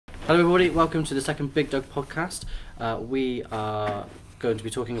Hello everybody, welcome to the second BiGDUG podcast. We are going to be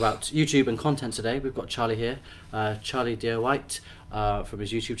talking about YouTube and content today. We've got Charlie here, Charlie DIYte from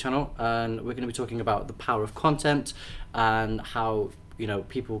his YouTube channel, and we're going to be talking about the power of content and how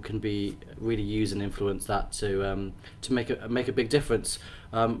people can really use and influence that to make a big difference.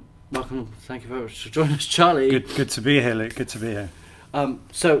 Welcome, thank you very much for joining us, Charlie. Good to be here, Luke. Good to be here.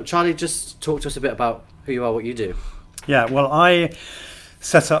 So Charlie, just talk to us a bit about who you are, what you do. Yeah, well, I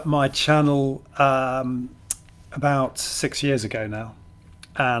set up my channel about 6 years ago now,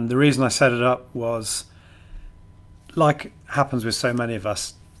 and the reason I set it up was, like happens with so many of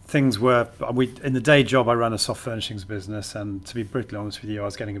us, things were, in the day job I ran a soft furnishings business, and to be brutally honest with you, I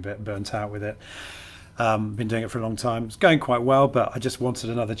was getting a bit burnt out with it. Been doing it for a long time. It's going quite well, but I just wanted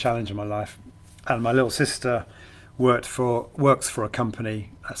another challenge in my life. And my little sister works for a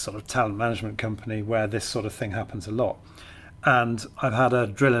company, a sort of talent management company, where this sort of thing happens a lot. And I've had a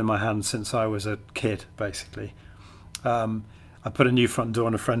drill in my hand since I was a kid, basically. I put a new front door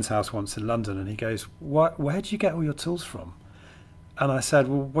in a friend's house once in London, and he goes, where do you get all your tools from? And I said,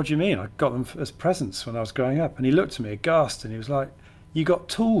 well, what do you mean? I got them as presents when I was growing up. And he looked at me aghast, and he was like, you got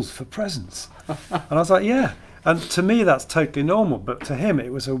tools for presents? And I was like, yeah. And to me, that's totally normal, but to him,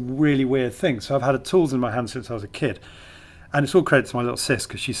 it was a really weird thing. So I've had tools in my hand since I was a kid. And it's all credit to my little sis,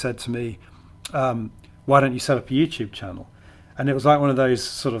 because she said to me, why don't you set up a YouTube channel? And it was like one of those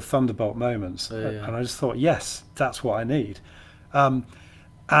sort of thunderbolt moments. Yeah. And I just thought, yes, that's what I need. And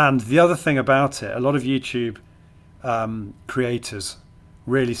the other thing about it, a lot of YouTube creators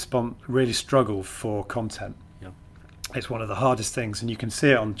really struggle for content. Yeah. It's one of the hardest things, and you can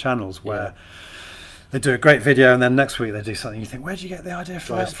see it on channels where they do a great video and then next week they do something you think, where did you get the idea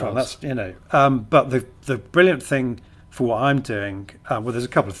from? That's but the brilliant thing for what I'm doing, well, there's a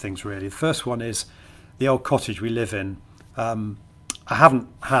couple of things really. The first one is the old cottage we live in. I haven't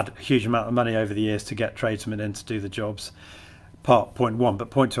had a huge amount of money over the years to get tradesmen in to do the jobs, point one,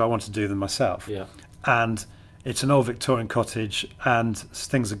 but point two, I want to do them myself. Yeah. And it's an old Victorian cottage, and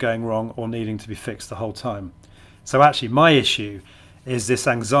things are going wrong or needing to be fixed the whole time. So actually my issue is this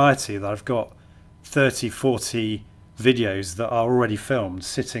anxiety that I've got 30, 40 videos that are already filmed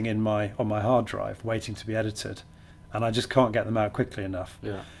sitting on my hard drive waiting to be edited, and I just can't get them out quickly enough.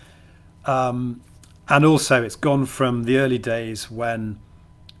 Yeah. And also it's gone from the early days when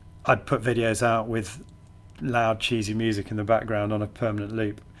I'd put videos out with loud cheesy music in the background on a permanent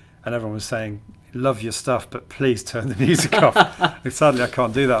loop, and everyone was saying, love your stuff, but please turn the music off. Sadly I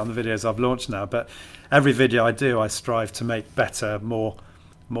can't do that on the videos I've launched now, but every video I do I strive to make better, more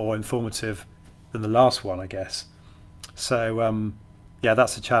informative than the last one, I guess. So yeah,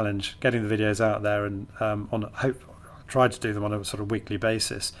 that's a challenge, getting the videos out there, and I try to do them on a sort of weekly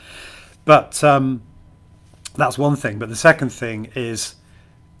basis. But that's one thing. But the second thing is,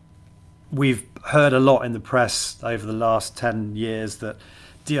 we've heard a lot in the press over the last 10 years that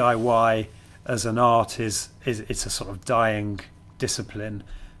DIY as an art it's a sort of dying discipline.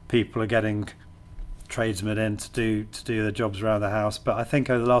 People are getting tradesmen in to do their jobs around the house, but I think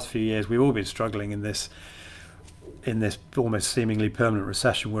over the last few years we've all been struggling in this almost seemingly permanent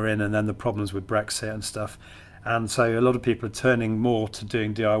recession we're in, and then the problems with Brexit and stuff. And so a lot of people are turning more to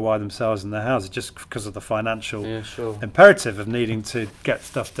doing DIY themselves in their houses just because of the financial imperative of needing to get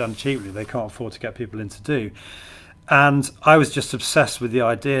stuff done cheaply. They can't afford to get people in to do. And I was just obsessed with the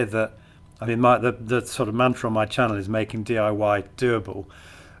idea that, I mean, the sort of mantra on my channel is making DIY doable.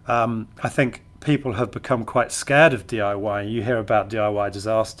 I think people have become quite scared of DIY. You hear about DIY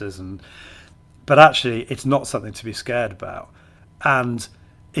disasters, but actually it's not something to be scared about. And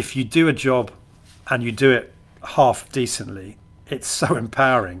if you do a job and you do it half decently, it's so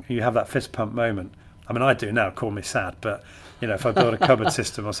empowering. You have that fist pump moment. I mean, I do now, call me sad, but if I build a cupboard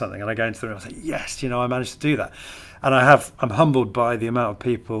system or something and I go into the room, I say, yes, I managed to do that. And I'm humbled by the amount of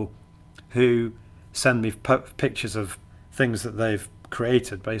people who send me pictures of things that they've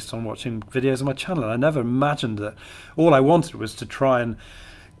created based on watching videos on my channel. And I never imagined that. All I wanted was to try and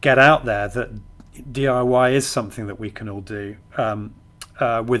get out there that DIY is something that we can all do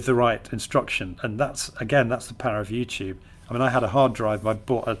with the right instruction. And that's the power of YouTube. I mean, I had a hard drive. I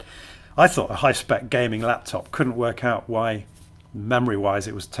thought a high-spec gaming laptop. Couldn't work out why, memory-wise,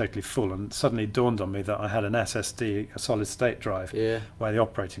 it was totally full. And it suddenly dawned on me that I had an SSD, a solid-state drive, where the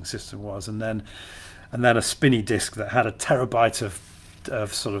operating system was, and then a spinny disk that had a terabyte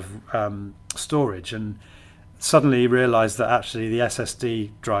of sort of storage. And suddenly realised that actually the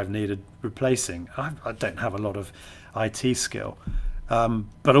SSD drive needed replacing. I don't have a lot of IT skill.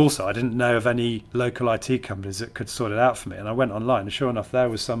 But also I didn't know of any local IT companies that could sort it out for me. And I went online, and sure enough, there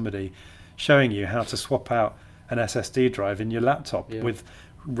was somebody showing you how to swap out an SSD drive in your laptop with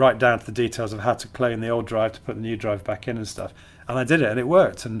right down to the details of how to clone the old drive to put the new drive back in and stuff. And I did it, and it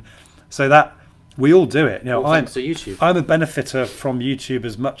worked. And so that we all do it. You know, thanks to YouTube. I'm a benefiter from YouTube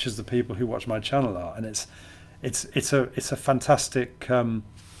as much as the people who watch my channel are, and it's a fantastic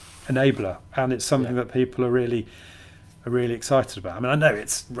enabler, and it's something that people are really excited about. I mean, I know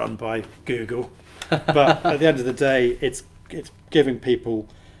it's run by Google, but at the end of the day, it's giving people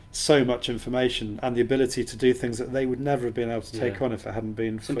so much information and the ability to do things that they would never have been able to take on if it hadn't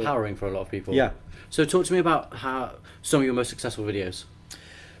been. It's empowering for a lot of people. Yeah. So talk to me about how some of your most successful videos.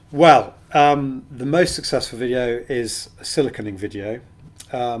 Well, the most successful video is a siliconing video,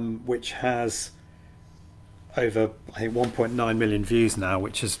 which has over, I think, 1.9 million views now,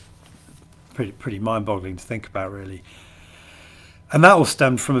 which is pretty mind-boggling to think about, really. And that all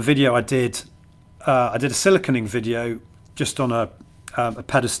stemmed from a video I did. I did a siliconing video just on a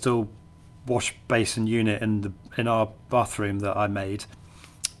pedestal wash basin unit in our bathroom that I made,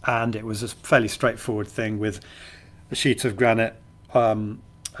 and it was a fairly straightforward thing with a sheet of granite,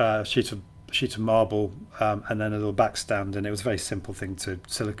 a sheet of marble, and then a little back stand, and it was a very simple thing to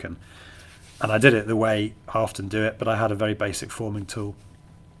silicon. And I did it the way I often do it, but I had a very basic forming tool.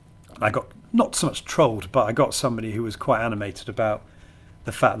 I got not so much trolled, but I got somebody who was quite animated about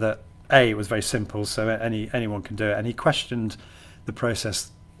the fact that it was very simple, so anyone can do it, and he questioned the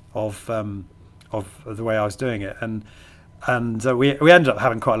process of the way I was doing it, and we ended up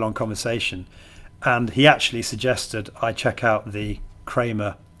having quite a long conversation, and he actually suggested I check out the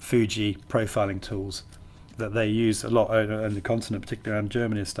Kramer Fuji profiling tools that they use a lot on the continent, particularly around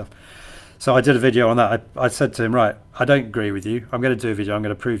Germany and stuff. So I did a video on that. I said to him, right, I don't agree with you. I'm going to do a video. I'm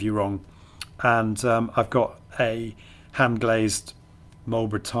going to prove you wrong. And I've got a hand glazed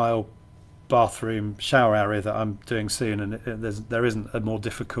Marlborough tile bathroom shower area that I'm doing soon, and there isn't a more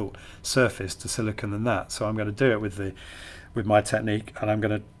difficult surface to silicon than that. So I'm going to do it with my technique, and I'm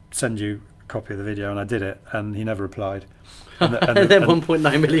going to send you a copy of the video. And I did it, and he never replied. And then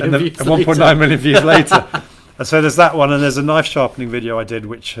 1.9 million views later. 1.9 million views later. So there's that one, and there's a knife sharpening video I did,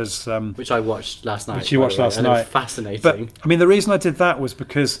 which I watched last night. Which you watched last night. It was fascinating. But I mean, the reason I did that was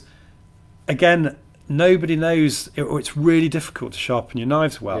because, again, nobody knows. It's really difficult to sharpen your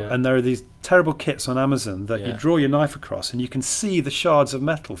knives well, and there are these terrible kits on Amazon that you draw your knife across, and you can see the shards of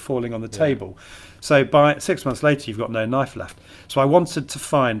metal falling on the table. So by 6 months later, you've got no knife left. So I wanted to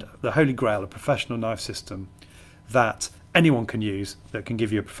find the holy grail, a professional knife system that anyone can use, that can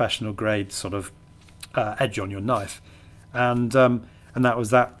give you a professional grade sort of edge on your knife, and that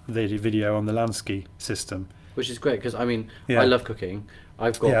was the video on the Lansky system, which is great because I mean I love cooking.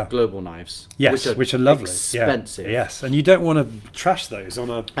 I've got global knives, which are lovely, expensive, yes, and you don't want to trash those on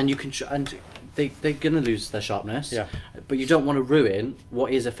a. And you can and they're going to lose their sharpness, but you don't want to ruin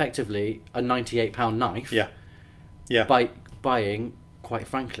what is effectively a £98 knife, by buying, quite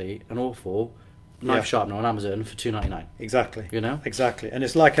frankly, an awful knife sharpener on Amazon for $2.99. Exactly. You know? Exactly. And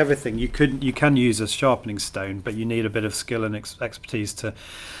it's like everything. You can use a sharpening stone, but you need a bit of skill and expertise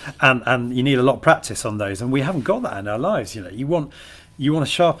and you need a lot of practice on those. And we haven't got that in our lives. You know, you want to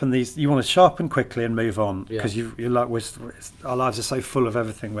sharpen these. You want to sharpen quickly and move on because our lives are so full of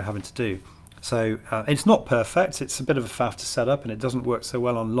everything we're having to do. So it's not perfect. It's a bit of a faff to set up, and it doesn't work so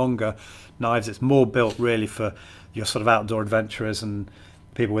well on longer knives. It's more built really for your sort of outdoor adventurers and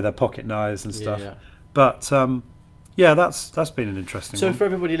people with their pocket knives and stuff. But that's been an interesting one. So for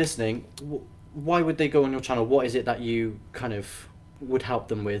everybody listening, why would they go on your channel? What is it that you kind of would help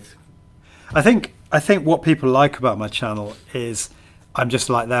them with? I think what people like about my channel is I'm just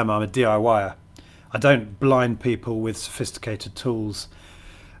like them. I'm a DIYer. I don't blind people with sophisticated tools.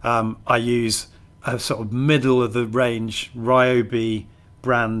 I use a sort of middle of the range Ryobi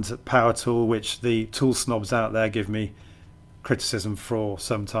brand power tool, which the tool snobs out there give me criticism for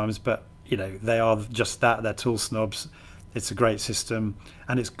sometimes, but you know, they are just that. They're tool snobs. It's a great system,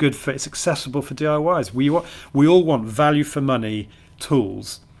 and it's accessible for DIYs. We all want value for money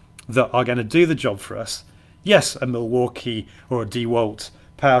tools that are going to do the job for us. Yes, a Milwaukee or a DIYte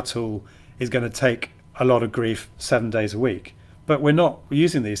power tool is going to take a lot of grief 7 days a week, but we're not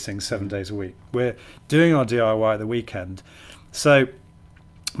using these things 7 days a week. We're doing our DIY at the weekend. So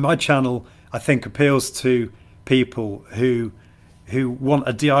my channel, I think, appeals to people who want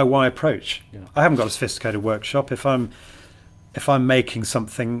a DIY approach. I haven't got a sophisticated workshop. If I'm making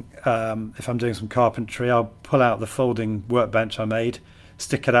something, if I'm doing some carpentry, I'll pull out the folding workbench I made,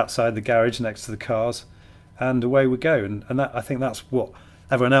 stick it outside the garage next to the cars, and away we go. And that, I think that's what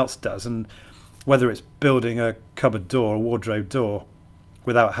everyone else does. And whether it's building a cupboard door, a wardrobe door,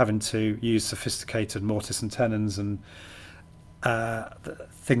 without having to use sophisticated mortise and tenons and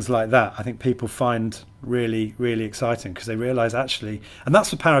things like that, I think people find really, really exciting, because they realise actually, and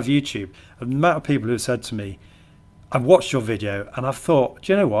that's the power of YouTube. The amount of people who have said to me, I've watched your video and I've thought,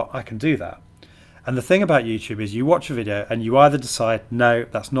 do you know what, I can do that. And the thing about YouTube is you watch a video and you either decide, no,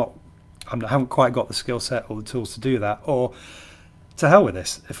 that's not, I haven't quite got the skill set or the tools to do that, or to hell with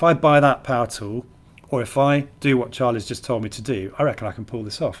this. If I buy that power tool, or if I do what Charlie's just told me to do, I reckon I can pull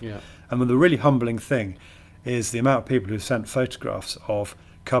this off. Yeah. And the really humbling thing is the amount of people who've sent photographs of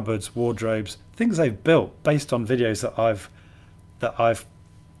cupboards, wardrobes, things they've built based on videos that I've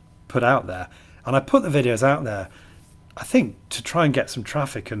put out there. And I put the videos out there, I think, to try and get some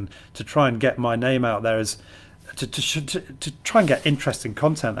traffic and to try and get my name out there, as to try and get interesting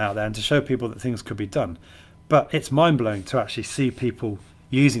content out there and to show people that things could be done. But it's mind-blowing to actually see people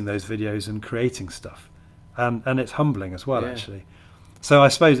using those videos and creating stuff, and it's humbling as well, actually. So I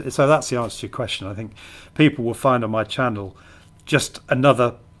suppose, so that's the answer to your question. I think people will find on my channel just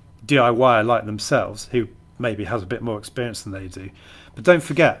another DIYer like themselves, who maybe has a bit more experience than they do. But don't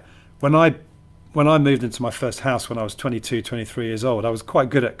forget, when I moved into my first house when I was 22, 23 years old, I was quite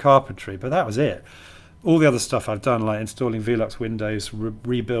good at carpentry, but that was it. All the other stuff I've done, like installing Velux windows,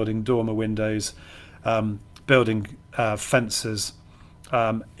 rebuilding dormer windows, building fences,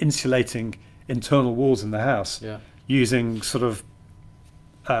 insulating internal walls in the house, using sort of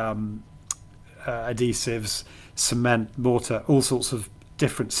adhesives, cement, mortar, all sorts of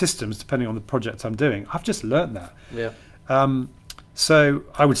different systems depending on the project I'm doing. I've just learnt that. So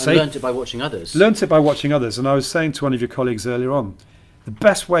I would say learnt it by watching others. Learnt it by watching others. And I was saying to one of your colleagues earlier on, the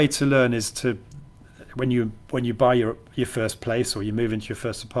best way to learn is to, when you buy your first place or you move into your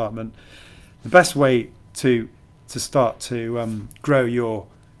first apartment, the best way to start to grow your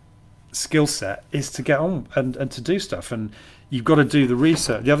skill set is to get on and to do stuff. And you've got to do the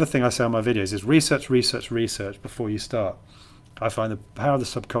research. The other thing I say on my videos is research before you start. I find the power of the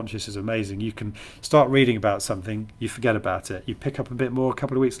subconscious is amazing. You can start reading about something, you forget about it. You pick up a bit more, a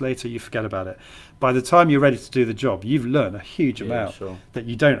couple of weeks later, you forget about it. By the time you're ready to do the job, you've learned a huge amount that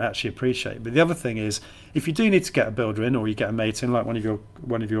you don't actually appreciate. But the other thing is, if you do need to get a builder in, or you get a mate in, like one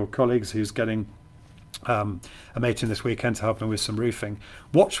of your colleagues who's getting a mate in this weekend to help them with some roofing,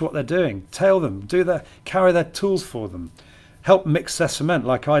 watch what they're doing, tail them, carry their tools for them, help mix their cement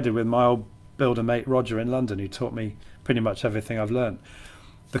like I did with my old builder mate Roger in London, who taught me pretty much everything I've learned.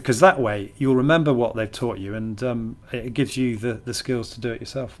 Because that way you'll remember what they've taught you, and it gives you the skills to do it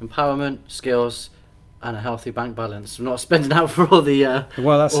yourself. Empowerment, skills, and a healthy bank balance. I'm not spending out for all the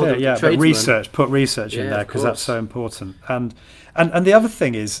well, that's all it. the Yeah, but put research in there, of because that's so important. And the other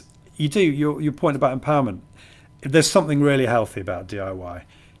thing is, you do your point about empowerment. There's something really healthy about DIY.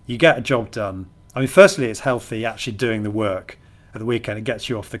 You get a job done. I mean, firstly, it's healthy actually doing the work at the weekend. It gets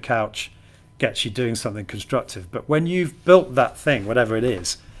you off the couch, gets you doing something constructive. But when you've built that thing, whatever it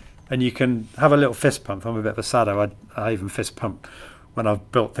is, and you can have a little fist pump. I'm a bit of a sado. I even fist pump when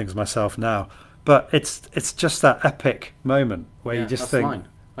I've built things myself now. But it's just that epic moment where you just think, fine.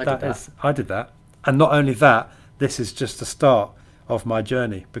 I did that. And not only that, this is just the start of my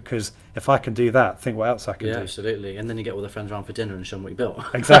journey, because if I can do that, think what else I can do. Absolutely. And then you get all the friends around for dinner and show them what you built.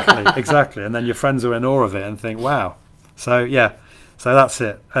 Exactly. And then your friends are in awe of it and think, wow. So that's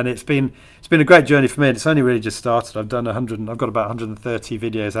it. And it's been a great journey for me, and it's only really just started. I've got about 130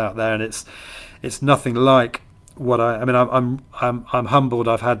 videos out there, and it's nothing like what I mean, I'm humbled.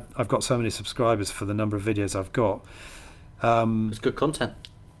 I've got so many subscribers for the number of videos I've got. It's good content.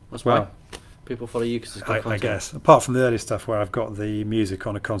 That's why people follow you, because it's good content. I guess, apart from the early stuff where I've got the music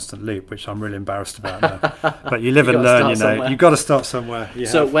on a constant loop, which I'm really embarrassed about now. But you live and learn, you've got to start somewhere.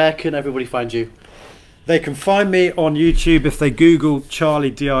 So where can everybody find you? They can find me on YouTube if they Google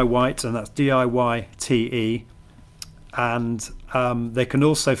Charlie DIYte, and that's DIYte. And they can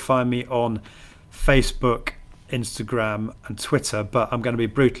also find me on Facebook, Instagram and Twitter. But I'm going to be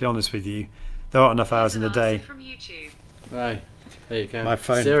brutally honest with you, there aren't enough hours in the day. From YouTube. Right, there you go. My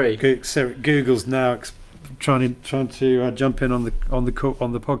phone, Siri. Google's now trying to jump in on the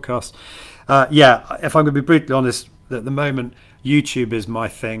podcast. If I'm going to be brutally honest, at the moment YouTube is my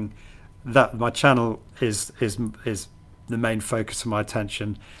thing. That my channel is the main focus of my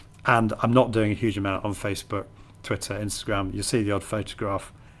attention, and I'm not doing a huge amount on Facebook, Twitter, Instagram. You'll see the odd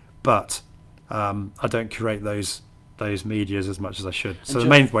photograph, but I don't curate those medias as much as I should. So the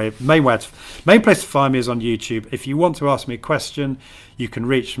main place to find me is on YouTube. If you want to ask me a question, you can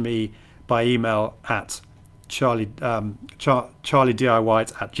reach me by email at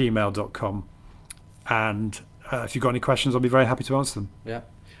charliediywite@gmail.com, and if you've got any questions, I'll be very happy to answer them. Yeah.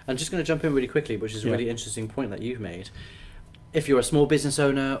 I'm just going to jump in really quickly, which is a really interesting point that you've made. If you're a small business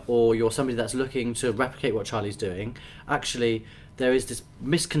owner, or you're somebody that's looking to replicate what Charlie's doing, actually there is this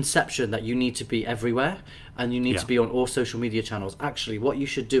misconception that you need to be everywhere and you need to be on all social media channels. Actually, what you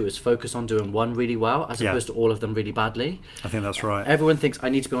should do is focus on doing one really well as opposed to all of them really badly. I think that's right. Everyone thinks I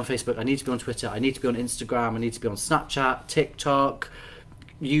need to be on Facebook, I need to be on Twitter, I need to be on Instagram, I need to be on Snapchat, TikTok,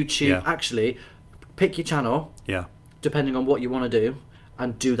 YouTube. Actually, pick your channel depending on what you want to do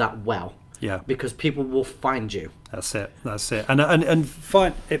and do that well. Because people will find you. That's it. That's it. And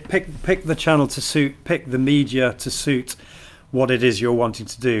find it. Pick the channel to suit. Pick the media to suit what it is you're wanting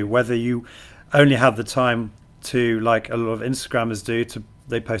to do. Whether you only have the time to, like a lot of Instagrammers do,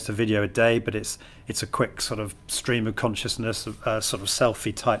 they post a video a day, but it's a quick sort of stream of consciousness, sort of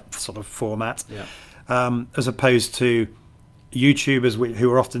selfie type sort of format, as opposed to YouTubers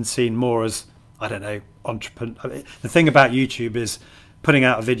who are often seen more as, I don't know, entrepreneur. The thing about YouTube is putting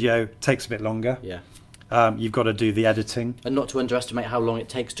out a video takes a bit longer. You've got to do the editing. And not to underestimate how long it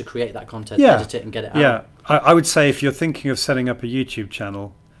takes to create that content, edit it and get it out. I would say if you're thinking of setting up a YouTube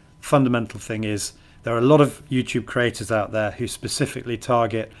channel, fundamental thing is there are a lot of YouTube creators out there who specifically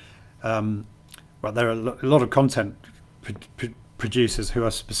target, there are a lot of content producers who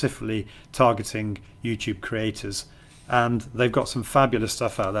are specifically targeting YouTube creators. And they've got some fabulous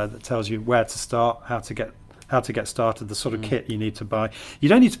stuff out there that tells you where to start, how to get started, the sort of kit you need to buy. You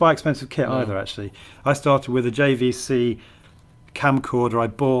don't need to buy expensive kit either, actually. I started with a JVC camcorder I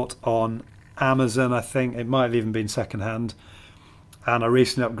bought on Amazon, I think. It might have even been secondhand. And I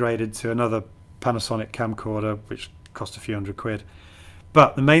recently upgraded to another Panasonic camcorder, which cost a few £100.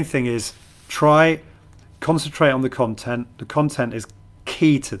 But the main thing is concentrate on the content. The content is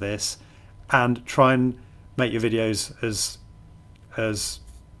key to this, and try and make your videos as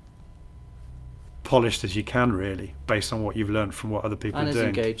polished as you can, really, based on what you've learned from what other people are doing.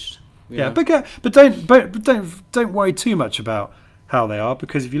 And as engaged. But don't worry too much about how they are,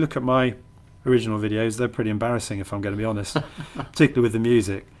 because if you look at my original videos, they're pretty embarrassing, if I'm going to be honest, particularly with the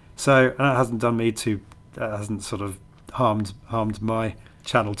music. So, and that hasn't done me that hasn't sort of harmed my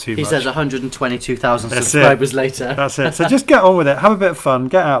channel too much. He says 122,000 subscribers later. That's it. So just get on with it, have a bit of fun,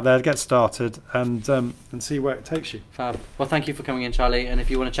 get out there, get started, and see where it takes you. Fab. Well, thank you for coming in, Charlie. And if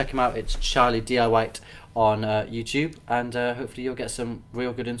you want to check him out, it's Charlie DIYte on YouTube, and hopefully you'll get some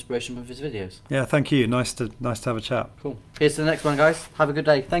real good inspiration from his videos. Yeah, thank you. Nice to have a chat. Cool. Here's to the next one, guys. Have a good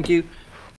day. Thank you.